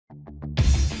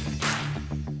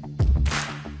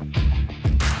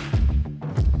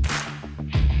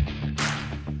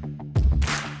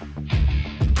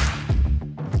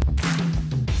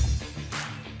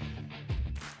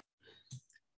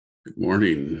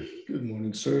morning. Good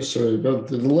morning, sir. Sorry about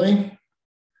the delay.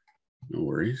 No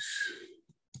worries.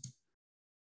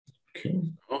 Okay.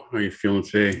 Oh, how are you feeling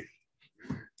today?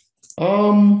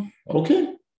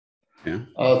 Okay. Yeah.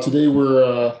 Today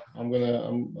we're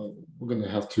gonna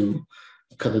have to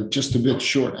cut it just a bit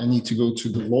short. I need to go to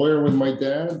the lawyer with my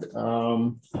dad.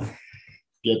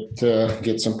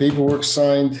 Get some paperwork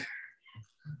signed.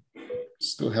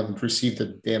 Still haven't received a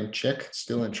damn check. It's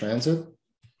still in transit.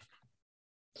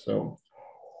 So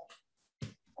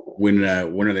when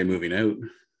are they moving out?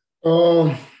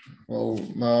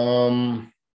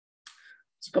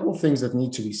 It's a couple of things that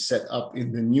need to be set up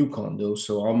in the new condo.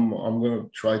 So I'm gonna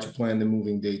try to plan the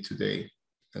moving day today.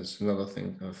 That's another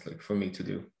thing for me to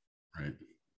do. Right.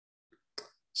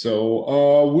 So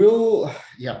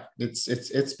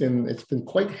it's been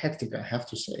quite hectic, I have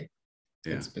to say.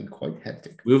 Yeah. It's been quite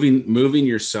hectic. Moving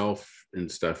yourself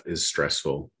and stuff is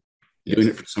stressful. Yes. Doing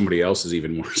it for somebody else is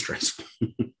even more stressful.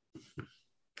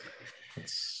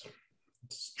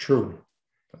 It's true.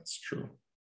 That's true.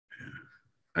 Yeah.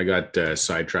 I got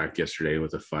sidetracked yesterday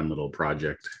with a fun little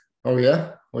project. Oh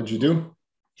yeah? What'd you do?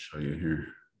 Show you here.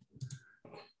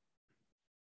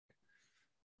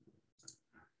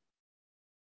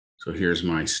 So here's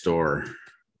my store.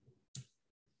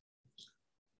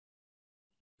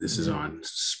 This is on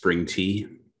spring tea.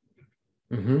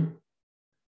 Mm-hmm.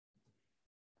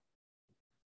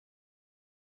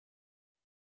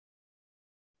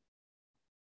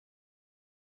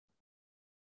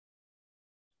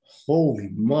 Holy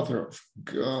mother of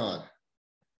God.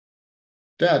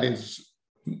 That is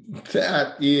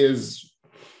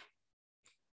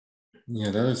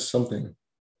something.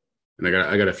 And I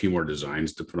got a few more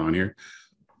designs to put on here.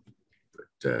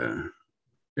 But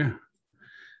yeah.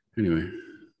 Anyway.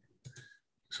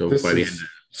 So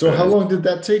how long did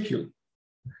that take you?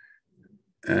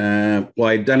 Well,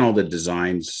 I'd done all the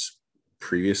designs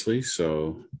previously,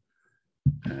 so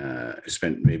I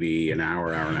spent maybe an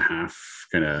hour and a half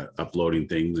kind of uploading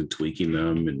things and tweaking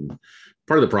them. And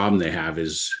part of the problem they have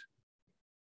is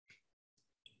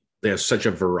they have such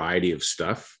a variety of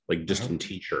stuff, like just in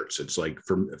t-shirts. It's like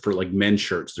for like men's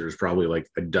shirts, there's probably like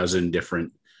a dozen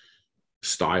different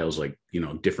styles, like,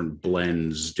 different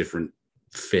blends, different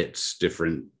fits,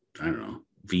 different, I don't know,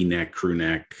 V-neck, crew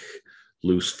neck,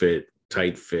 loose fit,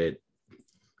 tight fit,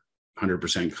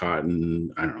 100%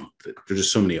 cotton. I don't know. There's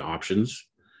just so many options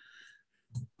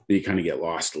that you kind of get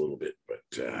lost a little bit. But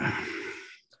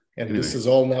anyway. This is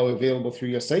all now available through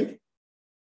your site?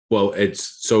 Well, it's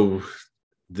so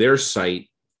their site,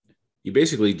 you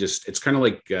basically it's kind of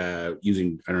like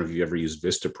using, I don't know if you ever use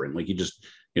Vistaprint. Like you just,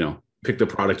 pick the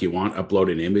product you want,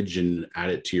 upload an image and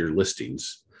add it to your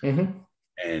listings. Mm-hmm.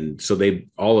 And so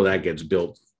all of that gets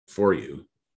built for you.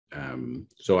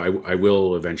 So I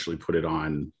will eventually put it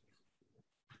on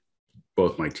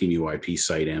both my Team UIP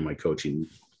site and my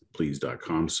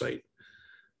coachingplease.com site.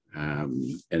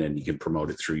 And then you can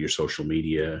promote it through your social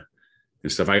media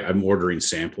and stuff. I'm ordering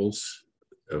samples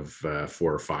of 4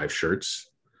 or 5 shirts.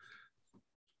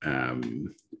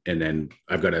 And then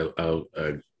I've got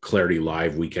a Clarity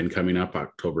Live weekend coming up,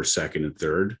 October 2nd and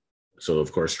 3rd. So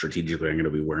of course, strategically, I'm going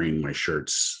to be wearing my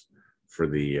shirts for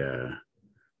the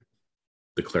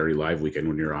Clarity Live weekend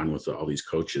when you're on with all these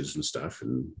coaches and stuff.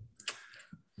 And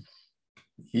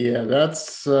yeah,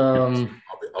 that's. I'll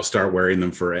start wearing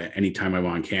them for any time I'm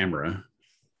on camera.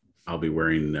 I'll be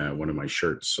wearing one of my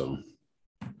shirts. So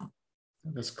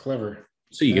that's clever.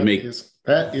 So you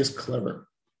that is clever.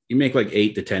 You make like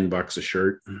 $8 to $10 a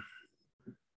shirt.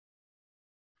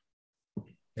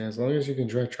 Yeah, as long as you can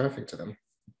drive traffic to them.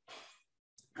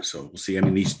 So we'll see. I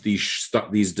mean,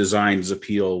 these designs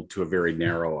appeal to a very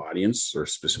narrow audience or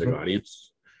specific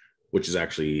audience, which is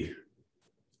actually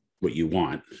what you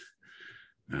want.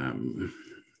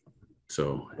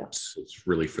 So it's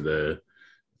really for the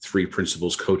 3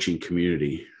 Principles coaching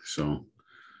community. So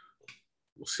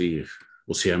we'll see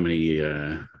how many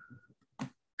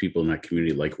people in that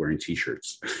community like wearing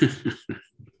t-shirts.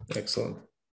 Excellent.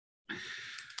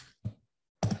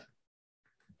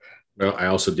 Well, I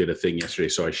also did a thing yesterday.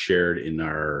 So I shared in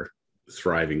our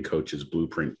Thriving Coaches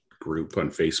Blueprint group on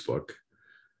Facebook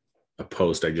a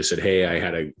post. I just said, hey, I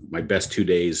had my best 2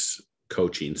 days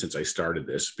coaching since I started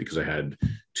this, because I had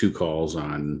 2 calls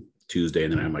on Tuesday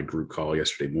and then I had my group call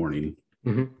yesterday morning.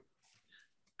 Mm-hmm.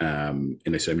 And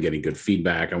I said, I'm getting good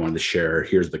feedback. I wanted to share,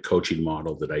 here's the coaching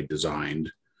model that I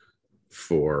designed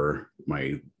for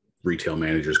my retail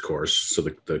managers course. So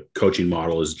the coaching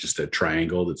model is just a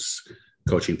triangle. That's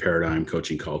coaching paradigm,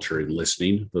 coaching culture, and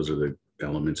listening. Those are the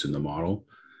elements in the model.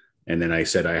 And then I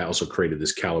said, I also created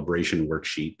this calibration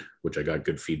worksheet, which I got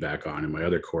good feedback on in my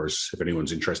other course. If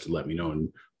anyone's interested, let me know.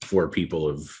 And 4 people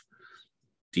have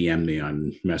DM'd me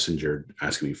on Messenger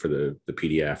asking me for the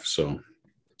PDF. So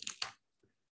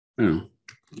I don't know,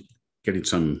 getting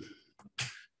some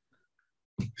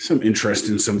interest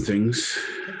in some things.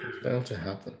 It's bound to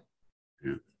happen.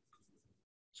 Yeah.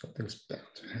 Something's bound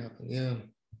to happen. Yeah.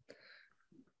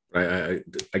 I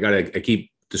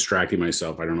keep distracting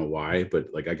myself. I don't know why, but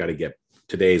like I got to get,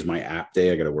 today is my app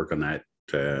day. I got to work on that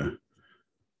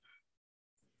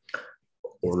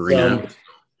ordering app.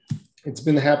 It's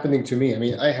been happening to me. I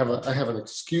mean, I have an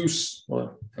excuse,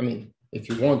 or I mean, if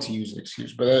you want to use an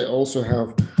excuse, but I also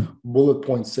have bullet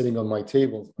points sitting on my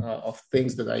table of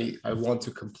things that I want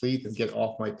to complete and get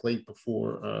off my plate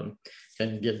before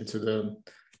and get into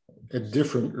a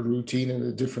different routine and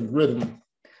a different rhythm.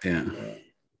 Yeah.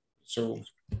 So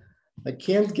I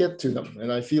can't get to them,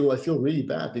 and I feel really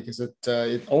bad because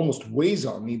it almost weighs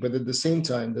on me. But at the same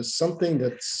time, there's something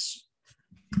that's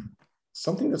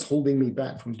holding me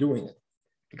back from doing it,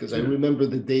 because I remember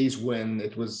the days when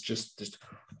it was just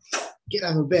get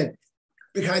out of bed,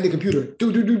 behind the computer,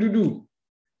 do.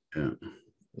 Yeah.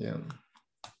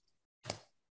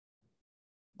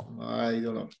 I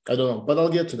don't know, but I'll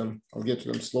get to them.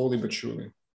 Slowly but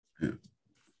surely. Yeah.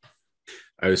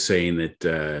 I was saying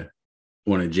that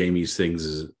one of Jamie's things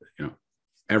is,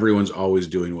 everyone's always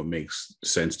doing what makes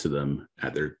sense to them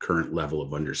at their current level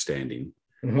of understanding.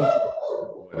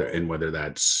 Mm-hmm. Whether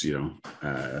that's,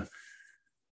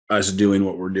 us doing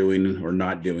what we're doing or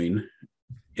not doing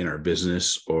in our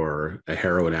business, or a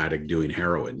heroin addict doing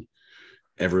heroin,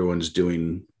 everyone's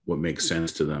doing what makes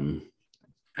sense to them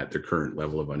at their current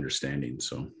level of understanding.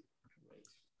 So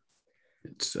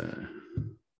it's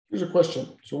here's a question.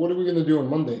 So what are we going to do on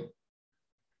Monday?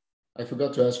 I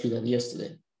forgot to ask you that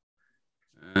yesterday.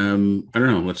 I don't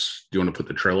know. Do you want to put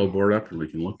the Trello board up and we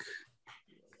can look?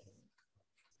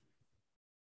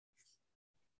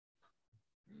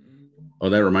 Oh,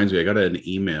 that reminds me. I got an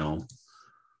email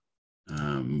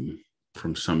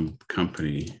from some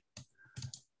company.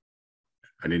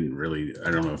 I don't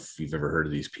know if you've ever heard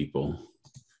of these people.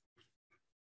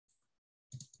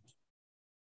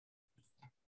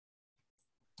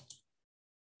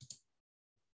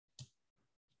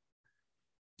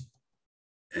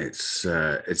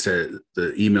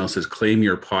 The email says claim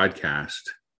your podcast,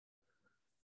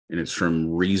 and it's from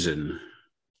Reason.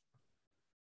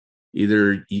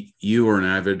 Either you or an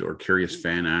avid or curious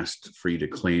fan asked for you to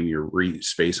claim your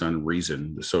space on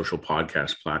Reason, the social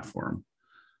podcast platform.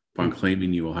 Upon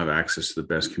claiming, you will have access to the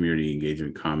best community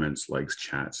engagement, comments, likes,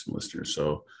 chats, and listeners.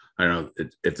 So I don't know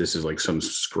if this is like some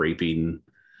scraping.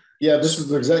 Yeah, this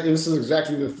is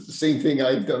exactly the same thing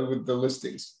I've done with the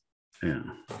listings. Yeah.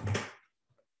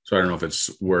 So I don't know if it's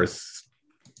worth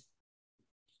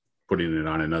putting it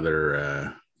on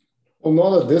another. Well,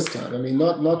 not at this time. I mean,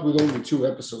 not with only 2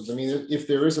 episodes. I mean, if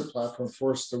there is a platform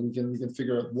first, so we can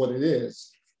figure out what it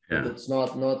is. Yeah. It's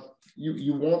not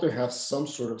you want to have some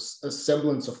sort of a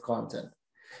semblance of content.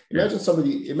 Imagine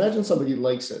somebody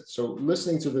likes it. So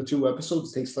listening to the 2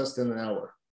 episodes takes less than an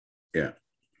hour. Yeah.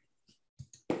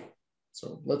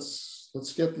 So let's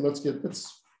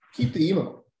keep the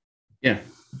email. Yeah,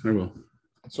 I will.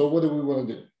 So what do we want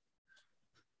to do?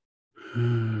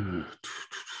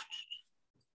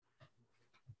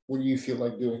 What do you feel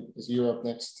like doing? Is you're up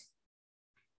next?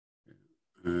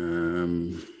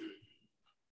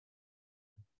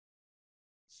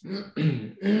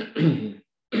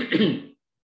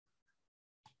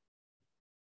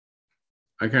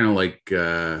 I kind of like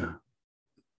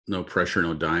No Pressure,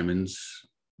 No Diamonds,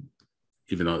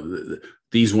 even though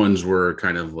these ones were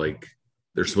kind of like,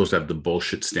 they're supposed to have the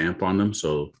bullshit stamp on them.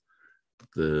 So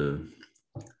the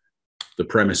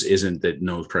premise isn't that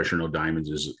No Pressure, No Diamonds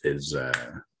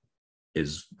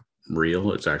is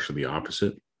real. It's actually the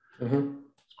opposite. Mm-hmm.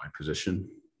 That's my position.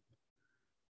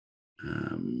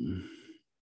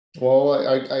 Well,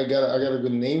 I got a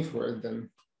good name for it then.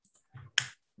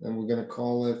 And we're gonna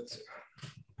call it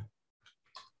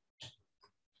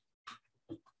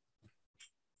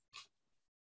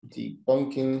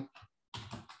Debunking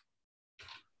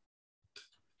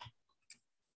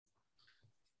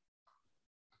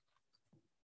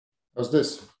How's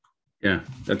this? Yeah,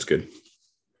 that's good.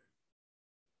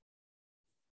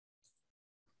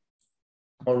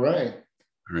 All right.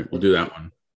 All right, we'll do that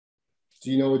one. Do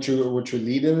you know what your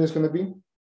lead in is going to be?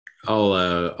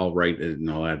 I'll write it and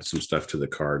I'll add some stuff to the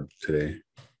card today.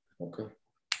 Okay.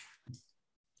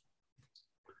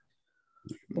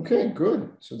 Okay,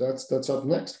 good. So that's up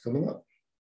next, coming up.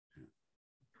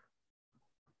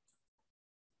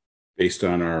 Based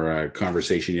on our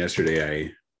conversation yesterday,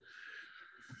 I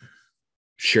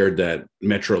shared that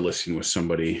Metro listing with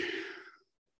somebody.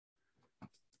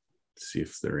 see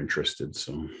if they're interested.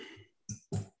 So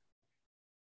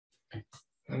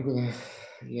I'm gonna,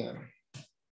 yeah.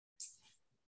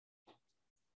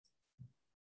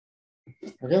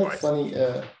 I got a funny.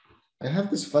 I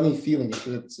have this funny feeling.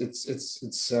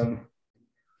 It's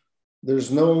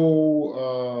there's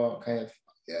no kind of.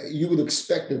 You would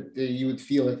expect that you would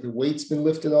feel like the weight's been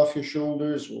lifted off your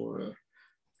shoulders, or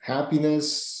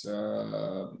happiness,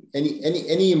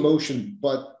 any emotion,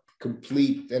 but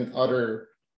complete and utter.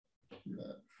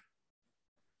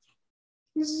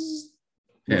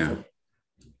 Yeah.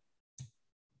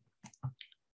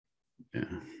 Yeah.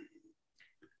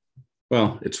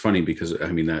 Well, it's funny because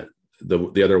I mean that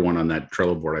the other one on that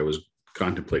Trello board I was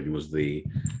contemplating was the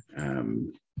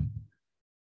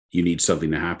you need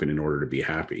something to happen in order to be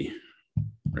happy,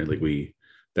 right? Like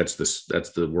that's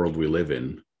the world we live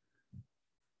in,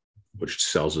 which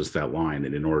sells us that line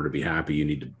that in order to be happy, you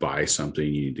need to buy something,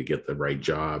 you need to get the right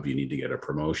job, you need to get a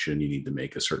promotion, you need to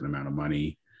make a certain amount of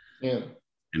money. Yeah.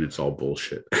 And it's all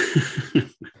bullshit.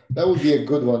 That would be a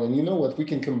good one. And you know what? We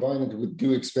can combine it with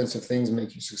do expensive things,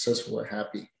 make you successful or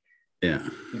happy. Yeah.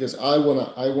 Because I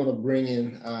wanna bring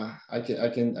in. I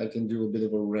can do a bit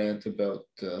of a rant about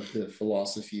the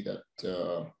philosophy that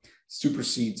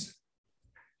supersedes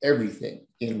everything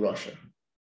in Russia.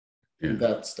 Yeah.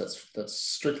 That's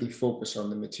strictly focused on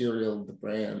the material, the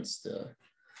brands.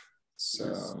 It's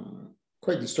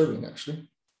quite disturbing, actually.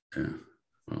 Yeah.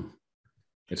 Well.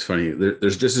 It's funny.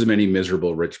 There's just as many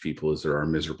miserable rich people as there are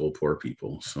miserable poor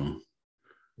people. So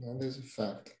that is a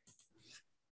fact.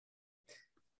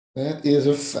 That is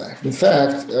a fact. In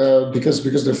fact, because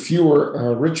there are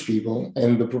fewer rich people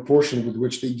and the proportion with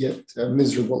which they get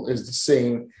miserable is the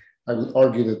same, I would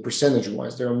argue that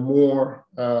percentage-wise, there are more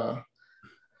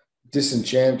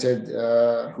disenchanted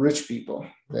rich people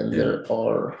than there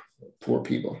are poor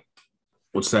people.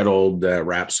 What's that old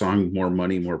rap song? More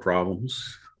money, more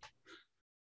problems.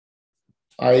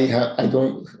 I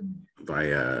don't.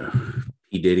 By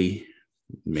P. Diddy,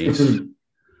 Mace.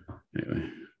 Anyway,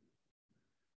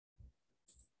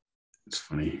 it's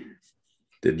funny.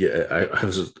 Did you? I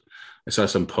saw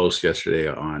some post yesterday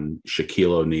on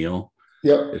Shaquille O'Neal.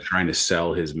 Yeah, trying to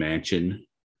sell his mansion,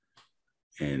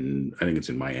 and I think it's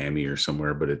in Miami or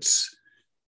somewhere. But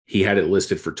he had it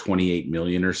listed for 28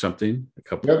 million or something.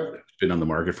 It's been on the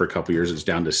market for a couple of years. It's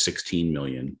down to 16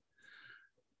 million.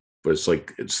 But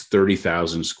it's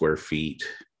 30,000 square feet.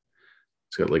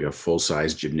 It's got like a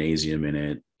full-size gymnasium in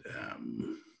it.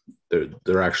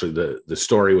 They're actually the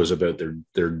story was about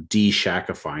they're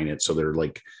de-Shaqifying it. So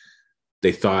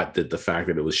they thought that the fact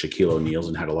that it was Shaquille O'Neal's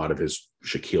and had a lot of his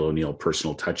Shaquille O'Neal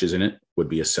personal touches in it would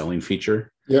be a selling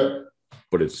feature. Yeah.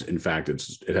 But it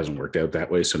hasn't worked out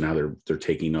that way. So now they're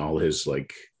taking all his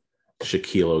like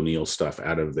Shaquille O'Neal stuff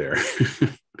out of there.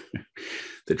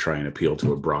 To try and appeal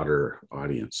to a broader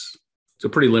audience. It's a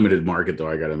pretty limited market, though,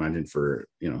 I got to imagine, for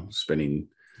spending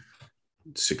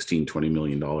 $16-20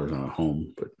 million on a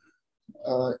home. But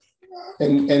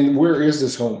and where is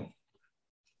this home?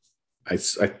 I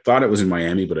thought it was in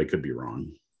Miami, but I could be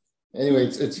wrong. Anyway,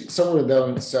 it's somewhere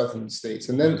down south in the States.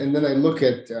 And then I look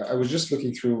at I was just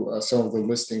looking through some of the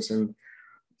listings, and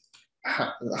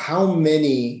how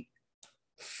many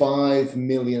 5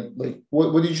 million, like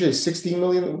what did you say, 16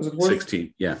 million was it worth?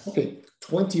 16, yeah. Okay,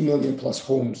 20 million plus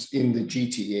homes in the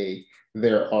GTA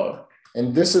there are.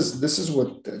 And this is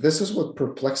what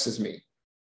perplexes me.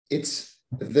 It's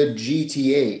the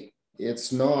GTA.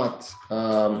 It's not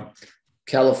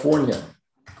California.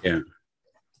 Yeah.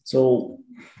 So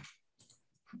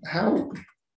hold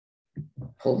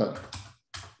on.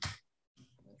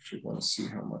 I actually want to see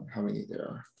how many there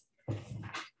are.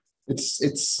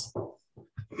 It's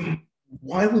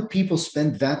why would people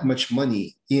spend that much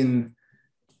money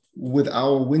with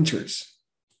our winters?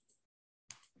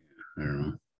 I don't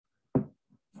know.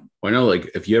 Well, I know, like,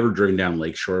 if you ever driven down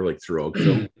Lakeshore, like through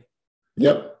Oakville,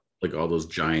 yep, like all those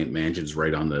giant mansions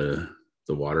right on the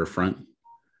waterfront.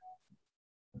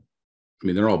 I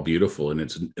mean, they're all beautiful, and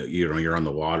it's you're on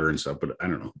the water and stuff. But I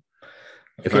don't know.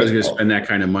 If I was going to spend that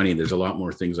kind of money, there's a lot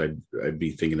more things I'd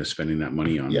be thinking of spending that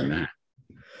money on than that.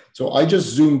 So I just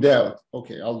zoomed out.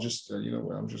 Okay, I'll just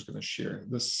I'm just going to share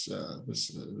this. This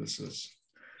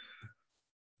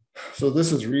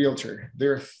is Realtor.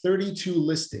 There are 32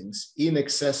 listings in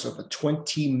excess of a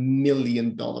 $20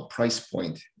 million price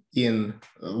point in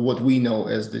what we know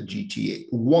as the GTA.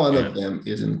 One of them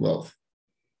is in Guelph.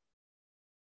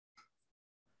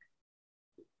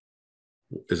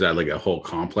 Is that like a whole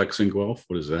complex in Guelph?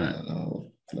 What is that? I don't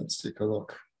know. Let's take a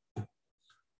look.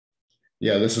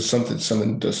 Yeah, this is some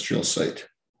industrial site.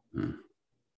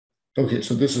 Okay,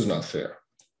 so this is not fair.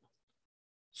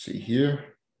 See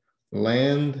here,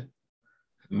 land,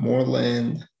 more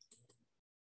land.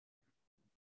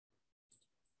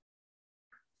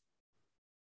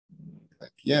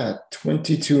 Yeah,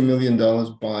 $22 million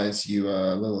buys you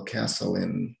a little castle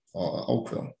in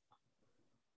Oakville.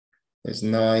 There's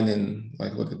 9 in,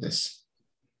 like, look at this.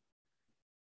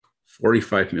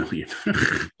 45 million.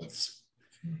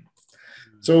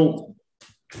 So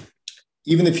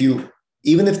even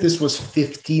if this was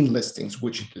 15 listings,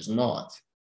 which it is not,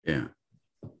 yeah,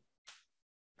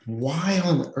 why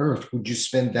on earth would you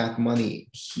spend that money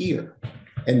here?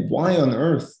 And why on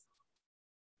earth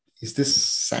is this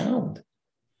sound?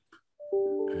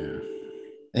 Yeah.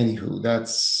 Anywho,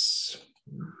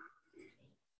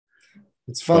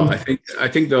 it's fun. Well, I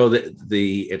think though that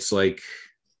it's like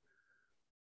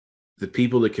the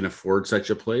people that can afford such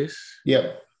a place.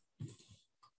 Yeah.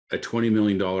 A $20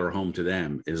 million home to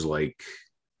them is like,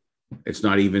 it's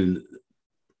not even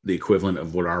the equivalent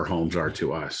of what our homes are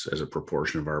to us as a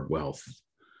proportion of our wealth.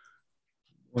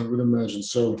 I would imagine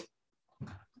so.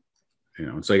 You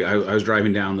know, it's like I was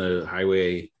driving down the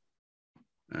highway.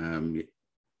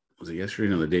 Was it yesterday?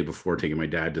 No, the day before, taking my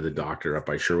dad to the doctor up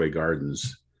by Sherway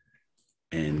Gardens.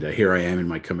 And here I am in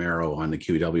my Camaro on the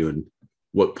QEW, and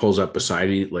what pulls up beside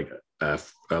me, like I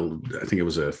think it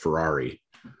was a Ferrari.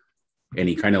 And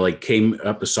he kind of like came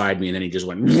up beside me, and then he just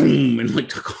went vroom, and like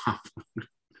took off.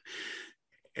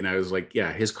 And I was like,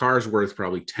 yeah, his car's worth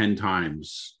probably 10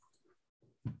 times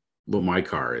what my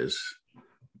car is.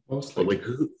 But like,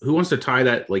 who wants to tie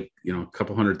that, like, you know, a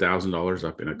couple $100,000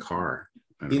 up in a car?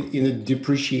 In a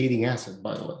depreciating asset,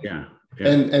 by the way. Yeah.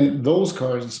 And those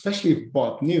cars, especially if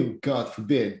bought new, God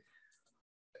forbid,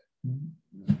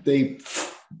 their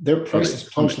prices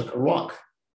punch like a rock.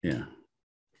 Yeah.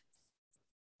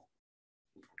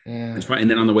 And it's fine. And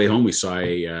then on the way home, we saw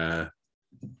a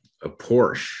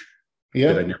Porsche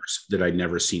that I'd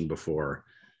never seen before.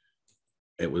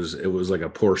 It was like a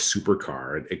Porsche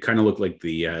supercar. It kind of looked like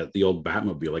the old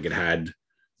Batmobile. Like it had,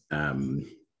 I don't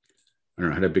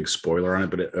know, had a big spoiler on it,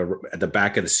 but at the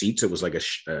back of the seats, it was like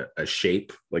a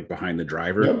shape like behind the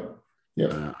driver.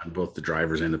 Yep. On both the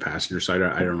driver's and the passenger side.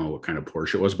 I don't know what kind of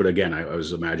Porsche it was, but again, I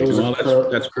was imagining,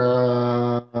 that's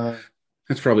probably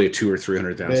a $200,000 or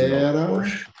 $300,000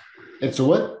 Porsche. It's a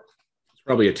what? It's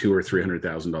probably a $200,000 or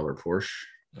 $300,000 Porsche.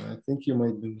 I think you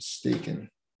might be mistaken.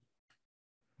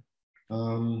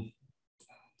 So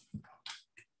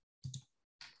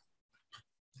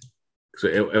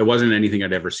it wasn't anything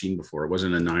I'd ever seen before. It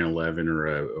wasn't a 911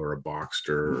 or a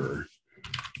Boxster.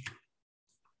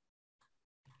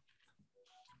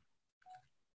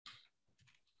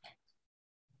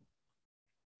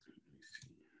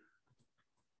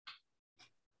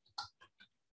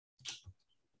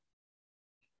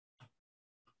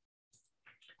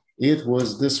 It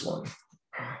was this one.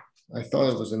 I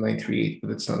thought it was a 938,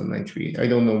 but it's not a 938. I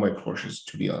don't know my Porsches,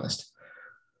 to be honest.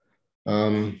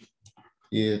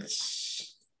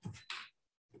 It's,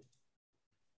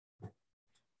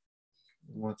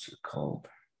 what's it called?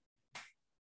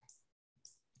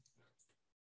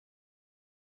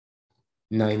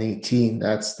 $918.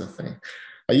 That's the thing.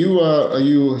 Are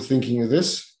you thinking of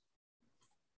this?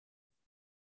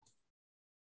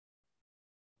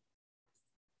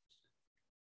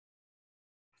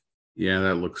 Yeah,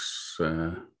 that looks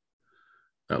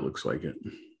like it.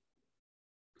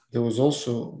 There was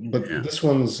also, but this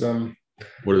one's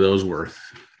what are those worth?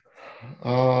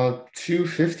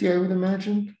 $250, I would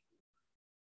imagine.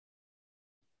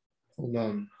 Hold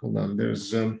on.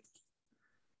 There's yeah,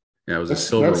 it was a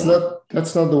silver one.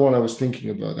 That's not the one I was thinking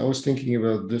about. I was thinking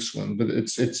about this one, but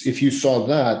it's if you saw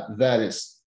that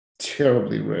is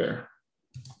terribly rare.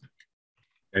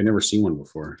 I've never seen one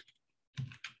before.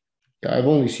 Yeah, I've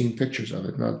only seen pictures of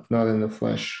it, not in the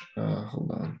flesh. Hold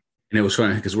on. And it was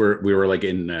funny because we were like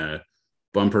in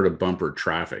bumper to bumper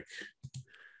traffic.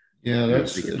 Yeah,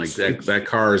 that's that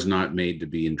car is not made to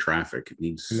be in traffic.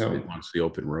 It wants the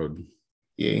open road.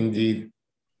 Yeah, indeed.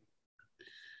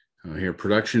 Here,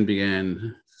 production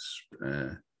began.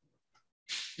 It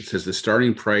says the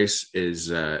starting price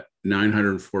is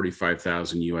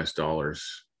 $945,000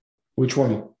 US. Which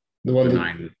one? The one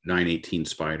 918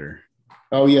 Spider.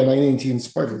 Oh yeah, 918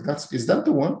 Spider. Is that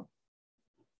the one?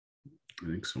 I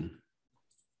think so.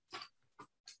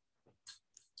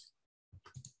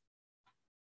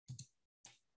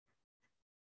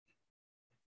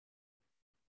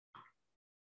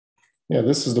 Yeah,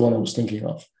 this is the one I was thinking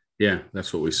of. Yeah,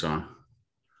 that's what we saw.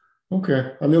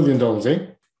 Okay, $1 million, eh?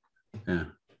 Yeah.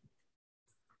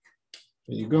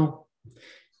 There you go.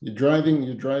 You're driving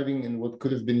in what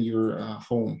could have been your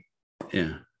home.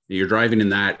 Yeah. You're driving in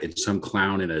that, and some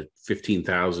clown in a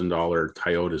 $15,000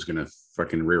 Toyota is going to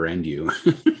fucking rear end you.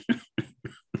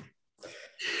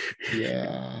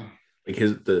 Yeah. Like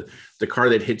the car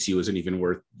that hits you isn't even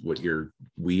worth what your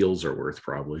wheels are worth,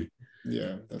 probably.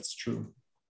 Yeah, that's true.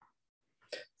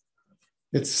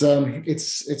 It's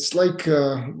like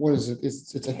what is it?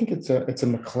 It's I think it's a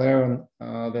McLaren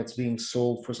that's being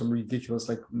sold for some ridiculous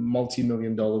like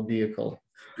multi-million-dollar vehicle.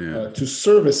 Yeah. To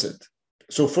service it.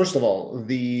 So first of all,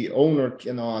 the owner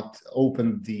cannot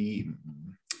open the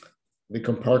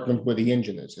compartment where the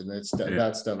engine is, and that's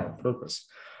done on purpose.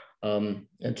 And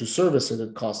to service it,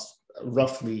 it costs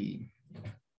roughly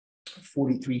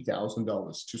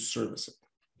 $43,000 to service it.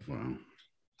 Wow.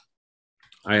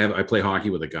 I play hockey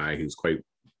with a guy who's quite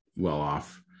well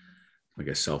off, like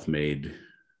a self-made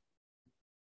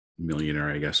millionaire,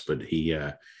 I guess. But he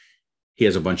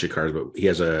has a bunch of cars, but he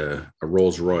has a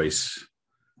Rolls Royce.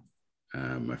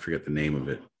 I forget the name of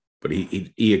it, but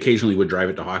he occasionally would drive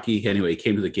it to hockey. Anyway, he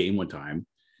came to the game one time,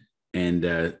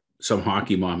 and some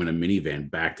hockey mom in a minivan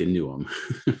backed into him.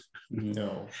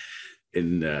 No.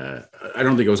 And I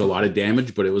don't think it was a lot of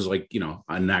damage, but it was like,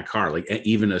 on that car, like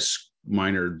even a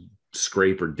minor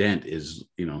scrape or dent is,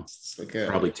 it's like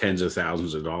probably tens of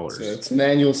thousands of dollars. So it's an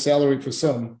annual salary for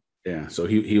some. Yeah. So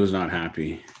he was not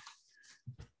happy.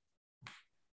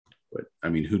 But I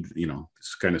mean,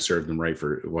 it's kind of served them right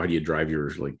for why do you drive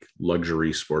your like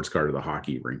luxury sports car to the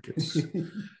hockey rink? It's...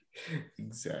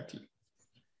 Exactly.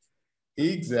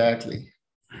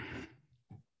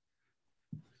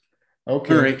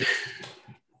 Okay. All right.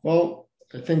 Well,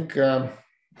 I think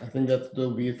that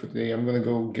will be it for today. I'm gonna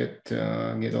go get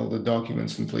all the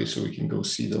documents in place so we can go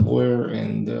see the lawyer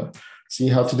and see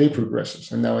how today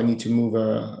progresses. And now I need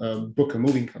to book a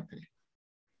moving company.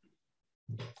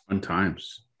 Fun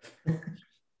times.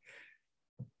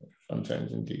 Fun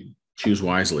times indeed. Choose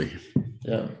wisely.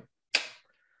 Yeah.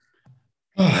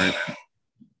 All right.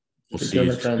 We'll see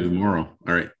you tomorrow.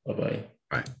 All right. Bye-bye.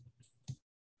 Bye.